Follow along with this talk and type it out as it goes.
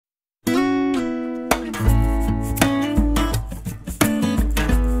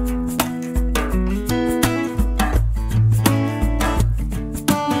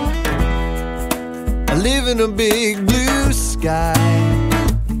in a big blue sky,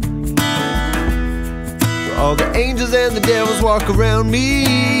 where all the angels and the devils walk around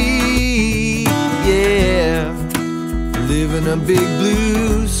me. Yeah, live in a big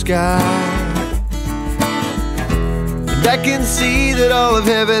blue sky. And I can see that all of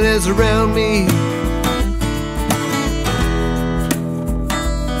heaven is around me.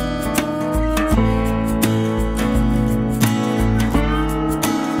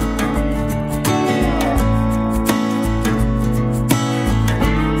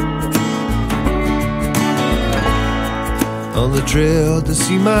 On the trail to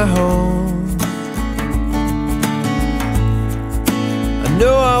see my home, I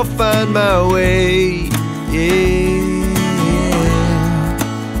know I'll find my way. Yeah,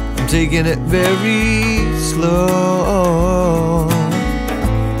 I'm taking it very slow,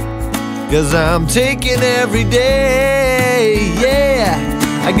 'cause I'm taking every day. Yeah,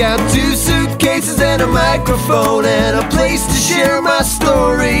 I got 2 suitcases and a microphone and a place to share my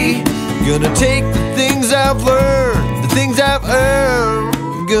story. Gonna take the things I've learned, the things I've earned,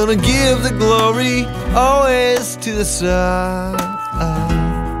 gonna give the glory always to the sun,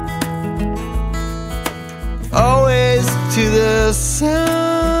 always to the sun.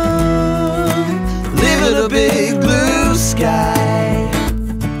 Live in a big blue sky,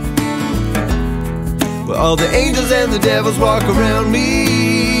 where all the angels and the devils walk around me.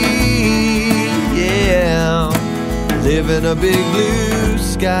 Yeah, live in a big blue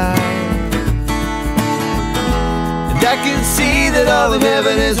sky. I can see that all of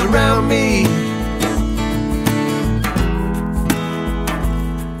heaven is around me.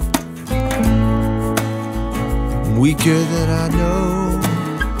 I'm weaker than I know,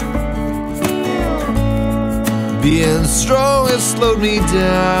 being strong has slowed me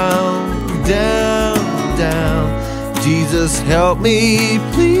down, down, down. Jesus help me,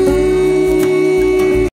 please.